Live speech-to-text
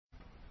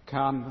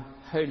Come,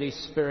 Holy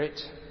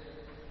Spirit,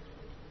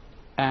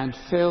 and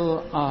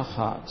fill our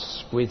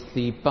hearts with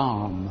the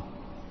balm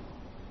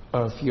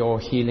of your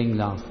healing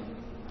love.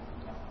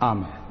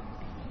 Amen.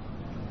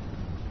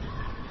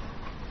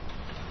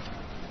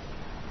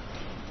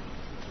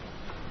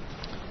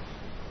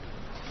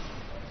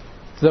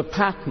 The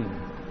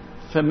pattern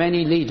for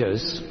many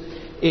leaders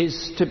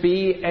is to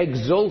be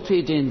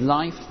exalted in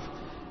life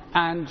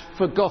and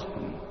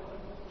forgotten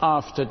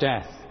after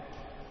death.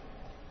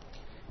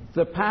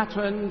 The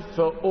pattern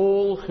for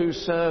all who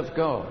serve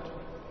God,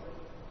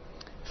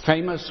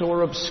 famous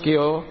or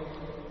obscure,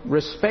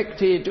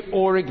 respected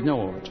or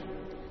ignored,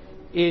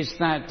 is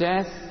that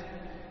death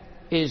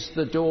is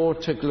the door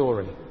to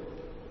glory.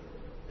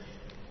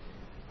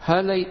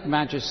 Her late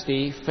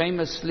Majesty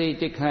famously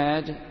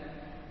declared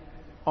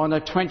on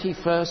a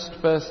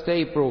 21st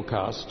birthday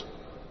broadcast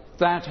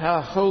that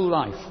her whole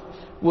life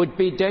would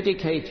be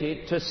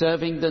dedicated to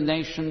serving the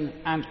nation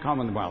and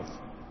Commonwealth.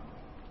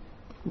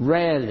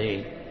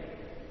 Rarely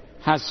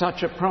has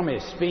such a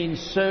promise been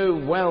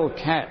so well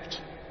kept.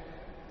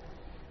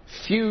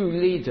 Few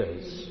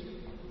leaders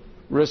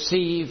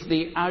receive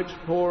the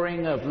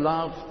outpouring of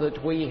love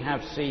that we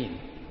have seen.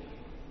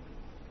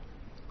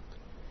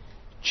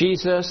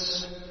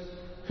 Jesus,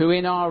 who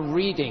in our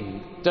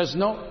reading does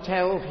not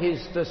tell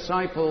his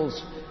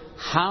disciples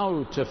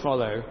how to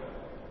follow,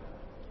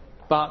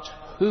 but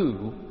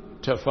who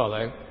to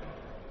follow,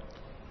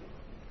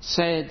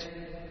 said,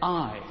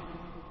 "I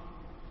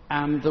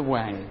am the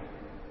way,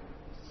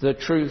 the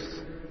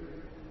truth,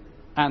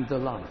 and the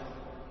life."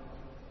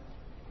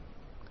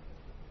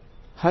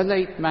 Her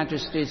late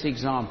Majesty's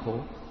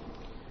example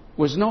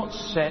was not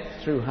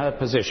set through her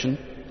position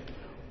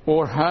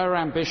or her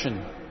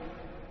ambition,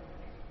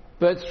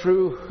 but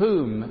through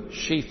whom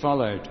she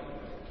followed.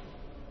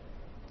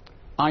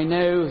 I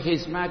know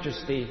His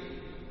Majesty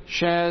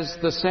shares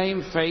the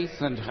same faith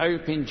and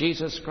hope in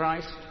Jesus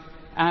Christ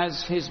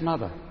as his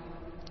mother,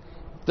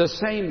 the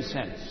same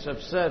sense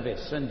of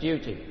service and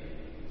duty.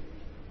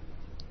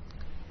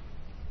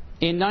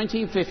 In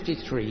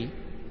 1953,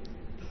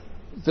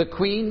 the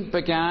Queen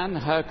began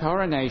her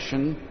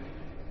coronation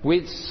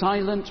with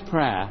silent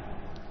prayer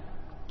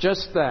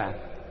just there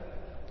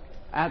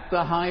at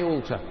the high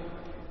altar.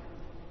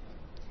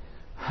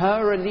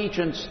 Her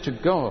allegiance to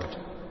God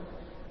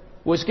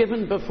was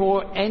given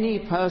before any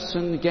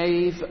person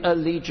gave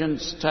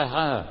allegiance to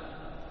her.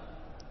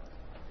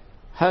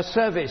 Her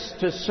service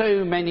to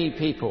so many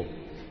people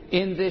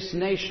in this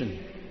nation,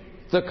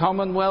 the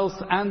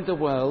Commonwealth and the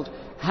world,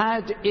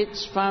 had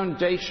its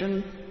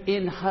foundation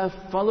in her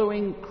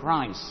following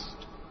Christ,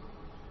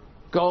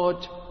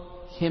 God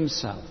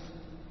Himself,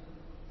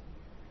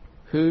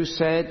 who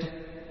said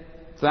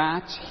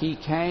that He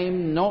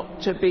came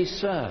not to be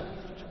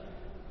served,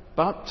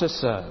 but to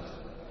serve,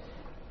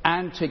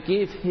 and to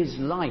give His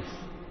life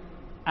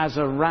as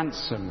a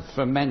ransom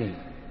for many.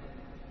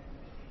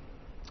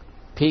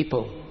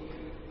 People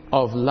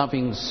of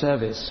loving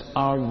service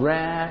are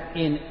rare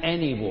in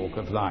any walk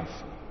of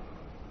life.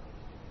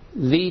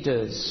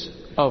 Leaders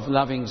of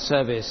loving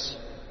service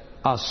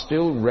are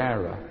still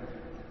rarer.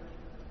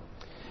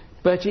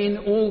 But in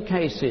all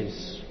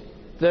cases,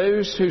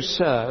 those who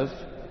serve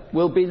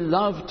will be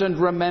loved and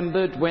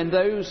remembered when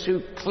those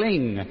who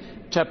cling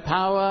to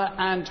power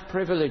and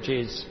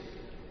privileges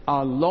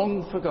are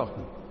long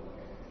forgotten.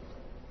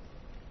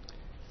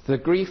 The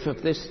grief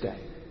of this day,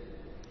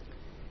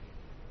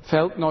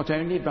 felt not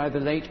only by the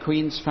late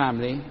Queen's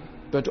family,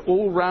 but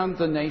all round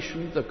the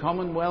nation, the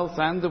Commonwealth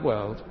and the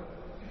world,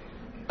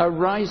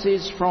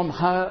 arises from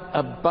her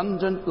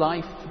abundant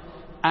life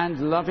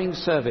and loving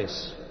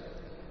service,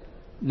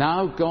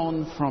 now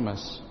gone from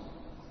us.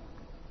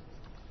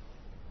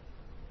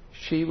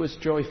 She was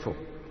joyful,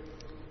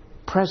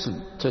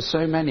 present to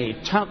so many,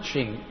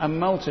 touching a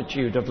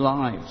multitude of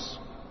lives.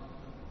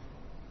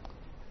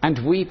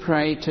 And we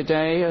pray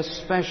today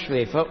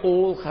especially for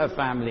all her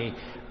family,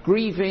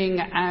 grieving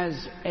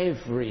as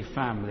every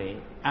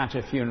family at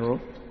a funeral,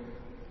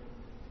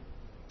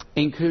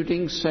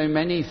 including so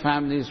many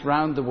families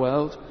round the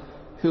world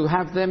who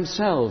have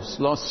themselves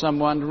lost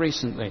someone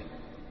recently.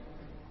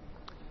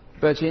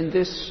 But in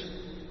this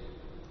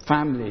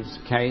family's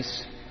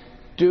case,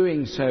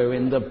 doing so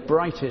in the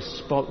brightest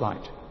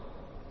spotlight.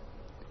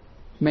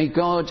 May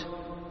God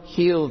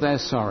heal their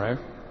sorrow.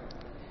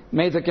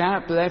 May the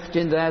gap left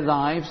in their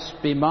lives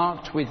be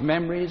marked with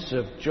memories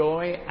of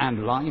joy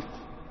and life.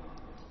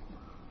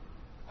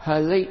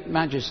 Her late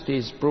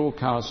Majesty's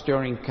broadcast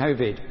during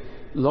COVID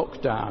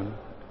lockdown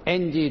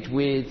ended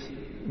with,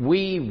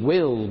 "We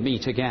will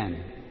meet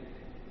again."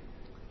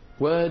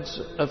 Words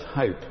of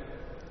hope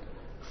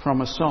from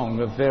a song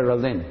of Vera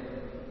Lynn.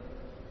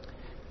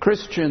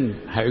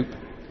 Christian hope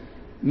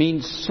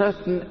means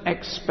certain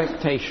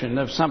expectation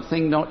of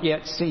something not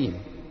yet seen.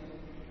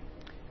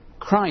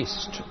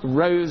 Christ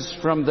rose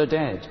from the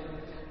dead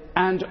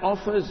and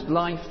offers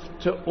life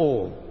to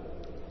all,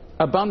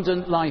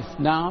 abundant life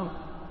now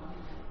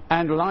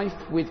and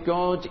life with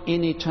God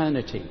in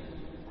eternity.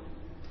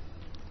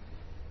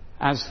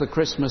 As the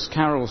Christmas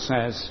carol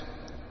says,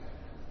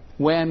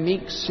 Where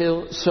meek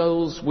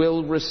souls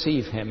will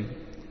receive him,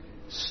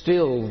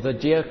 still the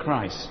dear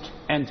Christ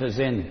enters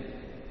in.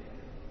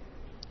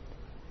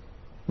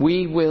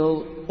 We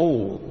will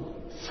all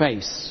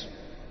face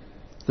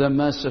the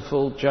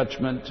merciful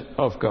judgment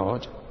of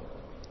God.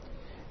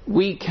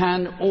 We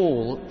can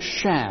all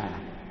share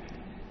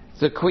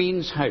the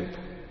Queen's hope,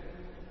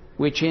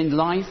 which in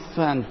life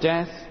and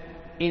death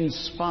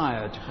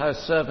inspired her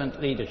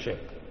servant leadership.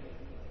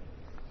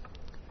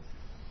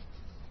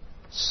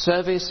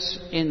 Service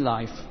in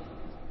life,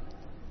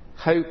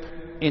 hope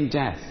in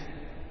death.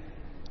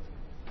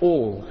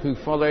 All who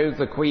follow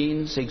the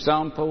Queen's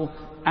example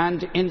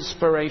and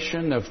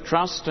inspiration of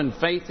trust and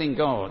faith in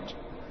God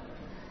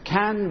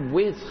can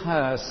with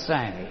her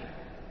say,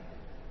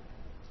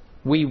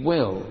 we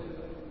will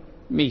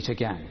meet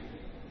again.